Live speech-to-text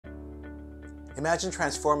Imagine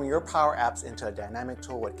transforming your Power Apps into a dynamic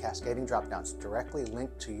tool with cascading dropdowns directly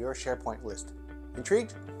linked to your SharePoint list.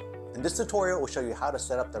 Intrigued? In this tutorial, we'll show you how to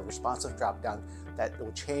set up the responsive dropdown that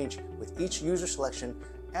will change with each user selection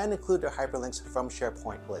and include their hyperlinks from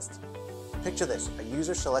SharePoint list. Picture this: a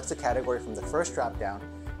user selects a category from the first dropdown,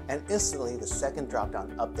 and instantly the second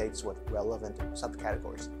dropdown updates with relevant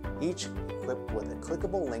subcategories, each equipped with a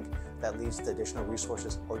clickable link that leads to additional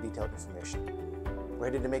resources or detailed information.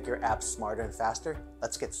 Ready to make your apps smarter and faster?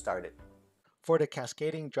 Let's get started. For the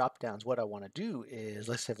cascading dropdowns, what I want to do is,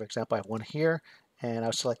 let's say for example I have one here, and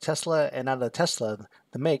I'll select Tesla, and out of the Tesla,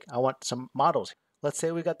 the make, I want some models. Let's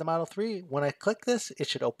say we got the Model 3. When I click this, it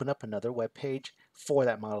should open up another web page for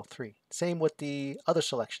that Model 3. Same with the other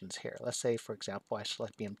selections here. Let's say, for example, I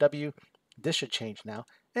select BMW. This should change now.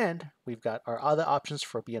 And we've got our other options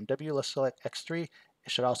for BMW. Let's select X3.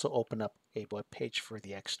 It should also open up a web page for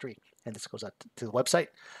the X3. And this goes out to the website.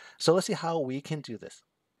 So let's see how we can do this.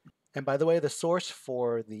 And by the way, the source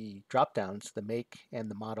for the dropdowns, the make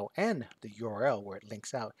and the model and the URL where it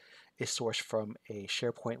links out, is sourced from a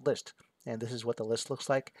SharePoint list. And this is what the list looks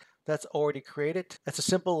like. That's already created. It's a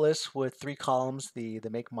simple list with 3 columns, the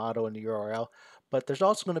make, model, and the URL. But there's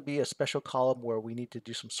also going to be a special column where we need to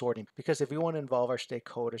do some sorting, because if we want to involve our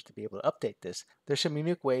stakeholders to be able to update this, there's some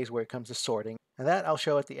unique ways where it comes to sorting. And that I'll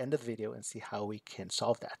show at the end of the video and see how we can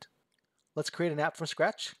solve that. Let's create an app from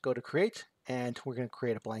scratch. Go to Create, and we're going to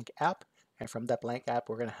create a blank app. And from that blank app,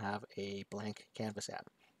 we're going to have a blank canvas app.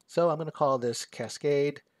 So I'm going to call this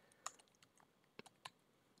Cascade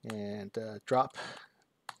and drop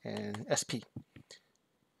and SP.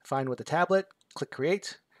 Find with the tablet, click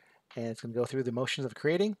Create, and it's going to go through the motions of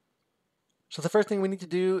creating. So the first thing we need to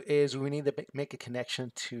do is we need to make a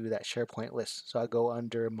connection to that SharePoint list. So I'll go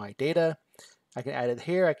under my data. I can add it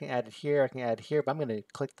here, I can add it here, I can add it here, but I'm going to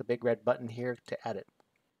click the big red button here to add it.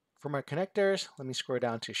 For my connectors, let me scroll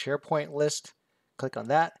down to SharePoint list, click on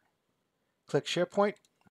that, click SharePoint.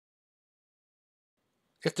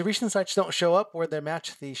 If the recent sites don't show up where they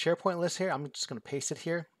match the SharePoint list here, I'm just going to paste it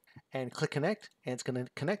here and click connect, and it's going to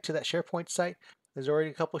connect to that SharePoint site. There's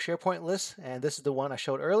already a couple SharePoint lists, and this is the one I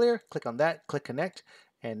showed earlier. Click on that, click connect,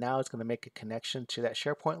 and now it's going to make a connection to that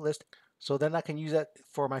SharePoint list. So then I can use that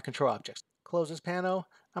for my control objects. Close this panel.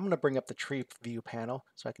 I'm going to bring up the tree view panel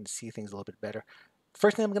so I can see things a little bit better.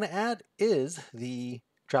 First thing I'm going to add is the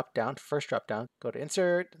dropdown, first dropdown. Go to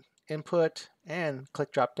Insert, Input, and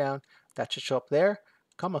click Dropdown. That should show up there.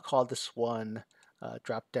 I'm going to call this one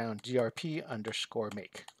dropdown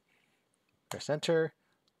DRP_make. Press Enter.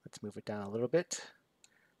 Let's move it down a little bit.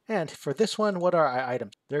 And for this one, what are our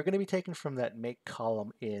items? They're going to be taken from that make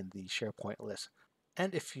column in the SharePoint list.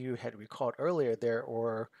 And if you had recalled earlier, there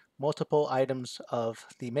were multiple items of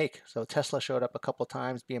the make. So Tesla showed up a couple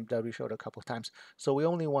times, BMW showed up a couple times. So we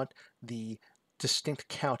only want the distinct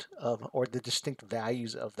count of, or the distinct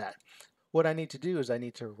values of that. What I need to do is I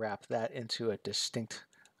need to wrap that into a distinct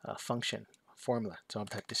function formula. So I'm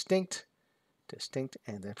type distinct,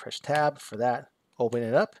 and then press tab for that, open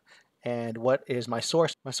it up. And what is my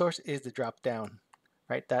source? My source is the dropdown,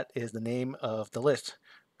 right? That is the name of the list,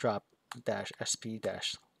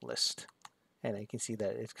 drop-sp-list. And you can see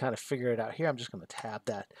that it's kind of figured it out here. I'm just going to tab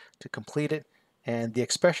that to complete it. And the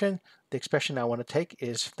expression I want to take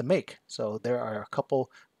is the make. So there are a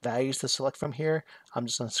couple values to select from here. I'm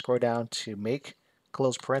just going to scroll down to make,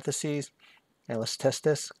 close parentheses, and let's test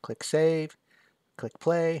this. Click Save, click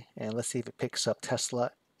Play, and let's see if it picks up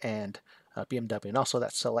Tesla and BMW, and also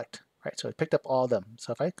that select. Right, so it picked up all of them.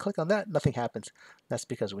 So if I click on that, nothing happens. That's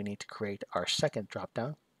because we need to create our second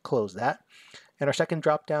dropdown. Close that. And our second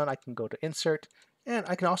dropdown, I can go to Insert, and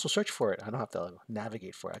I can also search for it. I don't have to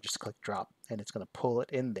navigate for it. I just click Drop, and it's going to pull it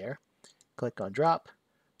in there. Click on Drop.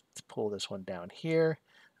 Let's pull this one down here.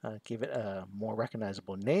 Give it a more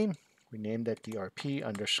recognizable name. We named it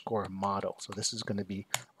DRP_model. So this is going to be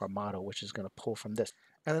our model, which is going to pull from this.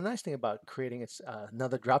 And the nice thing about creating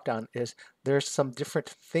another dropdown is there's some different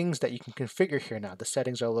things that you can configure here now. The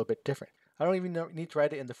settings are a little bit different. I don't even need to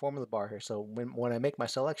write it in the formula bar here. So when I make my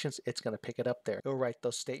selections, it's going to pick it up there. It'll write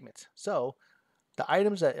those statements. So the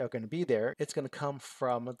items that are going to be there, it's going to come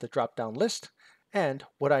from the dropdown list. And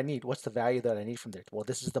what I need, what's the value that I need from there? Well,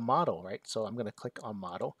 this is the model, right? So I'm going to click on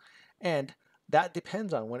model. And that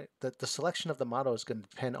depends on when the selection of the model is going to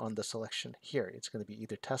depend on the selection here. It's going to be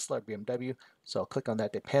either Tesla or BMW. So I'll click on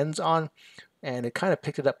that depends on, and it kind of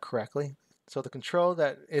picked it up correctly. So the control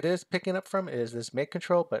that it is picking up from is this make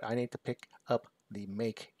control, but I need to pick up the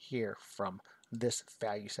make here from this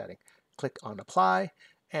value setting. Click on apply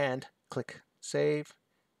and click save,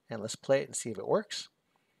 and let's play it and see if it works.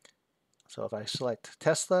 So if I select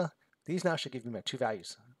Tesla, these now should give me my 2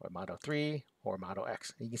 values. or Model 3 or Model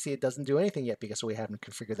X. And you can see it doesn't do anything yet because we haven't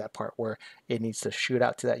configured that part where it needs to shoot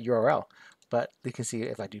out to that URL. But you can see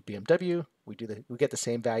if I do BMW, we get the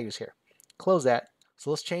same values here. Close that. So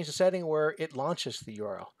let's change the setting where it launches the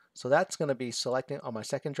URL. So that's going to be selecting on my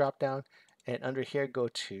second dropdown, and under here go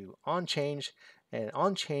to on change. And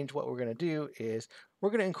on change, what we're going to do is we're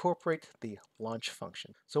going to incorporate the launch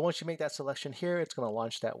function. So once you make that selection here, it's going to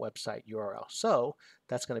launch that website URL. So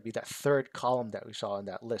that's going to be that third column that we saw in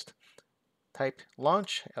that list. Type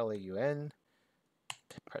launch, L-A-U-N,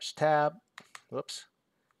 press tab, whoops,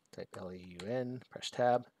 type L-A-U-N, press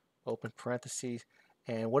tab, open parentheses,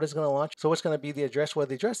 and what is going to launch? So what's going to be the address? Well,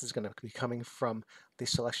 the address is going to be coming from the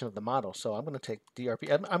selection of the model. So I'm going to take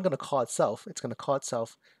DRP, I'm going to call itself, it's going to call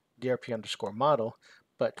itself DRP underscore model,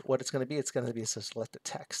 but what it's going to be a selected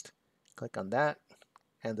text. Click on that,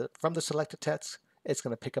 and from the selected text, it's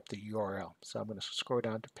going to pick up the URL. So I'm going to scroll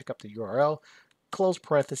down to pick up the URL, close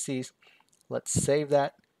parentheses, let's save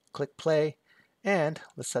that, click play, and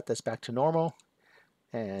let's set this back to normal,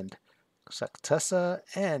 and select Tesla,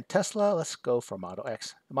 and Tesla, let's go for Model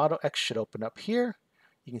X. The Model X should open up here.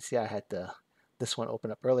 You can see I had this one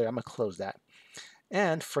open up earlier. I'm going to close that.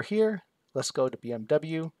 And for here, let's go to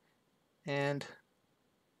BMW and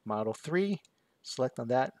Model 3. Select on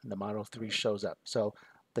that, and the Model 3 shows up. So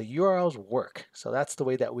the URLs work. So that's the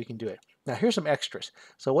way that we can do it. Now here's some extras.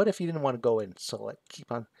 So what if you didn't want to go and select,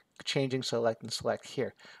 keep on changing, select, and select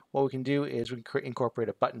here? What we can do is we can incorporate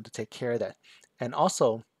a button to take care of that. And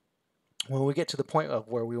also, when we get to the point of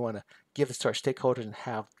where we want to give this to our stakeholders and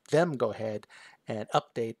have them go ahead and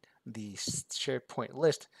update the SharePoint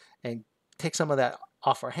list and take some of that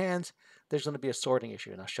off our hands, there's going to be a sorting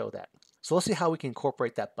issue, and I'll show that. So let's see how we can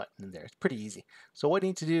incorporate that button in there. It's pretty easy. So what we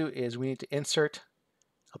need to do is we need to insert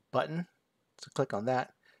a button. So click on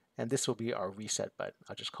that, and this will be our reset button.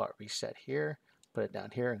 I'll just call it reset here, put it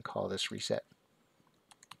down here, and call this reset.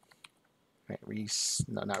 Right,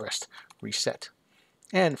 reset.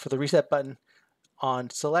 And for the reset button on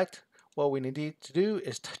select, what we need to do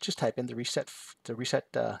is just type in the reset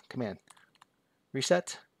command.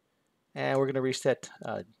 Reset, and we're going to reset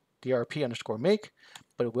DRP underscore make,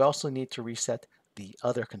 but we also need to reset the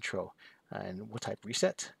other control. And we'll type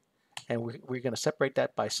reset, and we're going to separate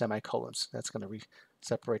that by semicolons. That's going to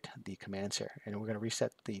separate the commands here, and we're going to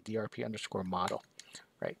reset the DRP underscore model,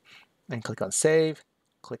 right? And click on save,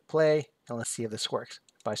 click play, and let's see if this works.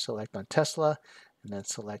 If I select on Tesla, and then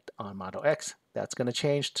select on Model X, that's going to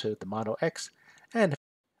change to the Model X. And if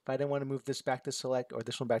I didn't want to move this back to select or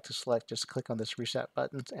this one back to select, just click on this reset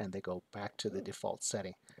buttons and they go back to the default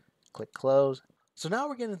setting. Click close. So now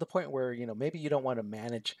we're getting to the point where, maybe you don't want to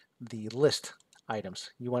manage the list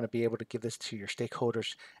items. You want to be able to give this to your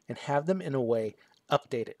stakeholders and have them in a way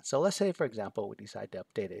update it. So let's say, for example, we decide to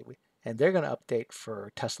update it, and they're going to update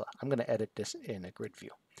for Tesla. I'm going to edit this in a grid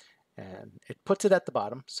view, and it puts it at the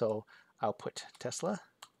bottom. So I'll put Tesla,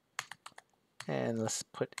 and let's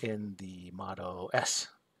put in the Model S.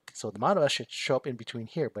 So the Model S should show up in between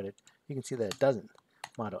here, but you can see that it doesn't.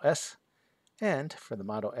 Model S, and for the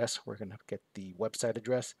Model S, we're going to get the website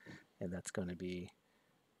address, and that's going to be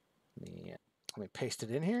let me paste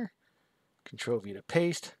it in here. Control V to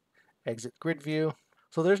paste, exit grid view.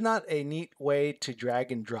 So there's not a neat way to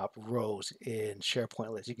drag and drop rows in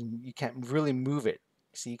SharePoint lists. You can't really move it.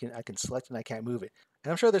 See, I can select and I can't move it.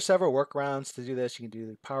 And I'm sure there's several workarounds to do this. You can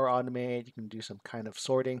do Power Automate, you can do some kind of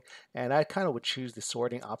sorting, and I kind of would choose the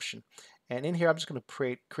sorting option. And in here, I'm just going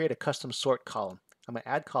to create a custom sort column. I'm going to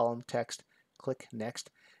add column text, click next,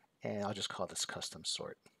 and I'll just call this custom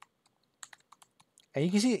sort. And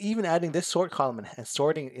you can see even adding this sort column and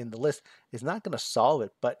sorting in the list is not going to solve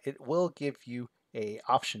it, but it will give you an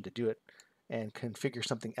option to do it and configure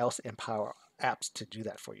something else in Power Apps to do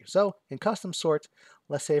that for you. So in custom sort,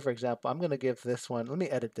 let's say, for example, I'm going to give this one, let me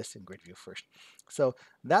edit this in grid view first. So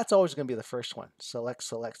that's always going to be the first one. Select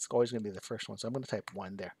is always going to be the first one. So I'm going to type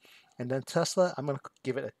 1 there. And then Tesla, I'm going to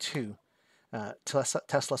give it a 2.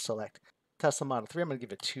 Tesla select. Tesla Model 3, I'm going to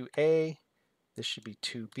give it 2A. This should be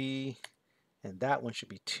 2B. And that one should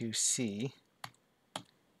be 2C.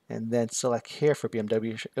 And then select here for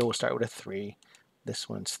BMW, it will start with a 3. This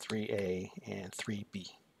one's 3A and 3B.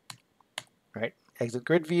 Right? Exit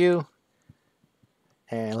grid view.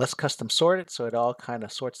 And let's custom sort it so it all kind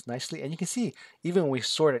of sorts nicely. And you can see, even when we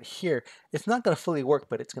sort it here, it's not going to fully work,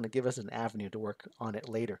 but it's going to give us an avenue to work on it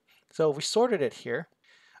later. So if we sorted it here,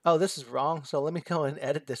 oh, this is wrong. So let me go and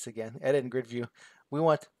edit this again. Edit in grid view. We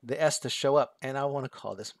want the S to show up, and I want to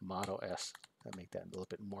call this Model S. I'll make that a little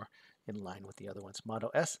bit more in line with the other ones.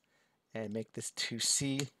 Model S, and make this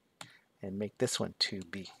 2C, and make this one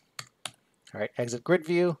 2B. All right, exit grid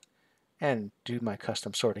view. and do my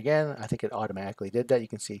custom sort again. I think it automatically did that. You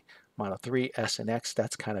can see Model 3, S, and X.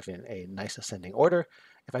 That's kind of in a nice ascending order.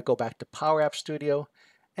 If I go back to Power Apps Studio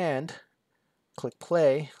and click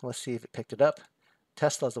play, let's see if it picked it up.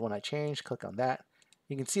 Tesla is the one I changed. Click on that.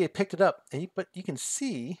 You can see it picked it up, but you can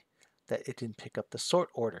see that it didn't pick up the sort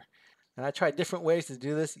order. And I tried different ways to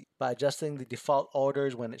do this by adjusting the default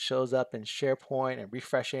orders when it shows up in SharePoint and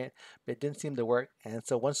refreshing it, but it didn't seem to work. And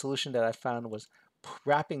so one solution that I found was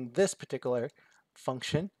wrapping this particular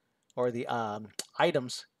function or the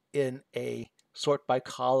items in a sort by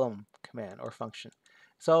column command or function.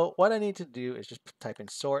 So what I need to do is just type in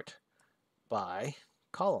sort by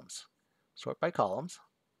columns. Sort by columns.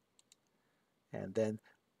 And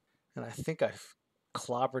I think I've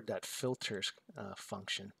clobbered that filters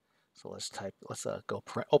function. So let's go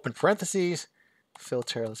open parentheses,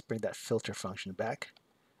 filter. Let's bring that filter function back,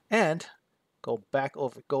 and go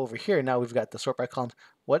over here. Now we've got the sort by columns.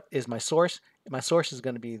 What is my source? My source is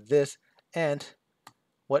going to be this, and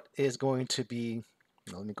what is going to be?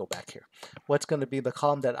 Let me go back here. What's going to be the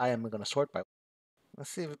column that I am going to sort by? Let's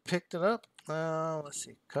see if it picked it up. Let's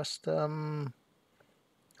see, custom.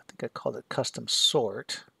 I think I called it custom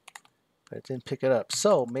sort, but it didn't pick it up.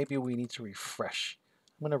 So maybe we need to refresh.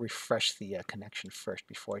 I'm going to refresh the connection first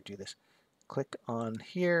before I do this. Click on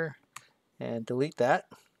here and delete that.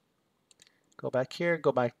 Go back here,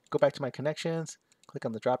 go back to my connections, click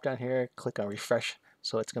on the drop down here, click on refresh.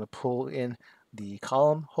 So it's going to pull in the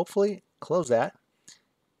column, hopefully. Close that.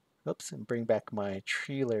 Oops, and bring back my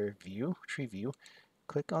tree view.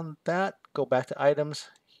 Click on that, go back to items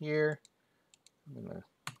here. I'm going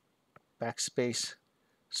to backspace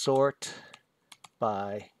sort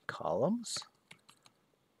by columns.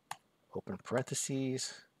 Open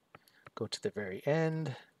parentheses, go to the very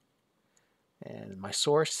end, and my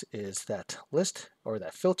source is that list or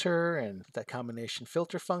that filter and that combination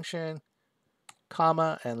filter function,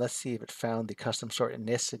 comma, and let's see if it found the custom sort. And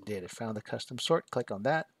yes, it did. It found the custom sort. Click on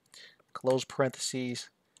that, close parentheses.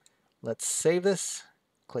 Let's save this,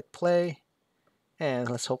 click play, and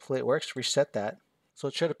let's hopefully it works. Reset that. So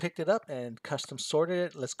it should have picked it up and custom sorted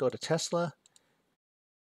it. Let's go to Tesla.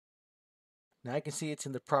 Now I can see it's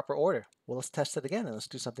in the proper order. Well, let's test it again and let's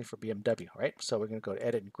do something for BMW, right? So we're going to go to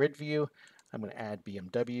Edit and Grid View. I'm going to add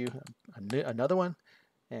BMW, another one,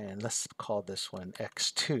 and let's call this one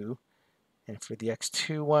X2. And for the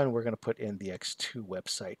X2 one, we're going to put in the X2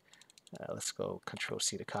 website. Let's go Control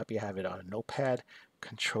C to copy. I have it on a notepad.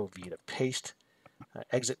 Control V to paste.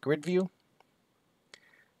 Exit Grid View.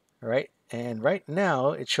 All right, and right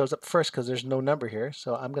now it shows up first because there's no number here.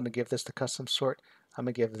 So I'm going to give this the custom sort. I'm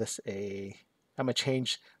going to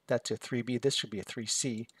change that to 3B. This should be a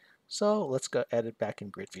 3C. So let's go edit back in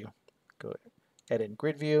Grid View. Go edit in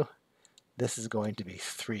Grid View. This is going to be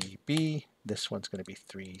 3B. This one's going to be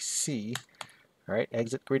 3C. All right,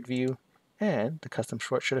 exit Grid View. And the custom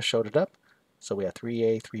sort should have showed it up. So we have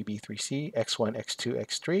 3A, 3B, 3C, X1, X2,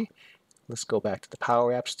 X3. Let's go back to the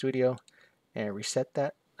Power Apps Studio and reset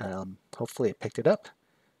that. Hopefully it picked it up.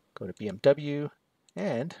 Go to BMW.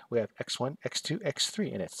 And we have X1, X2,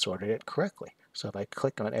 X3, and it sorted it correctly. So if I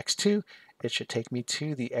click on X2, it should take me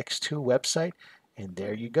to the X2 website, and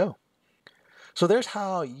there you go. So there's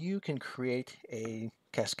how you can create a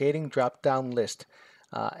cascading drop-down list,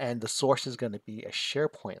 and the source is going to be a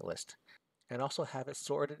SharePoint list, and also have it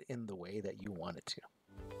sorted in the way that you want it to.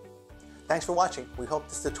 Thanks for watching. We hope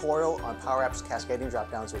this tutorial on Power Apps Cascading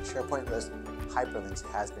Dropdowns with SharePoint List Hyperlinks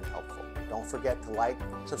has been helpful. Don't forget to like,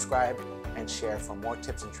 subscribe, and share for more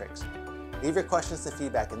tips and tricks. Leave your questions and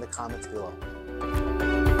feedback in the comments below.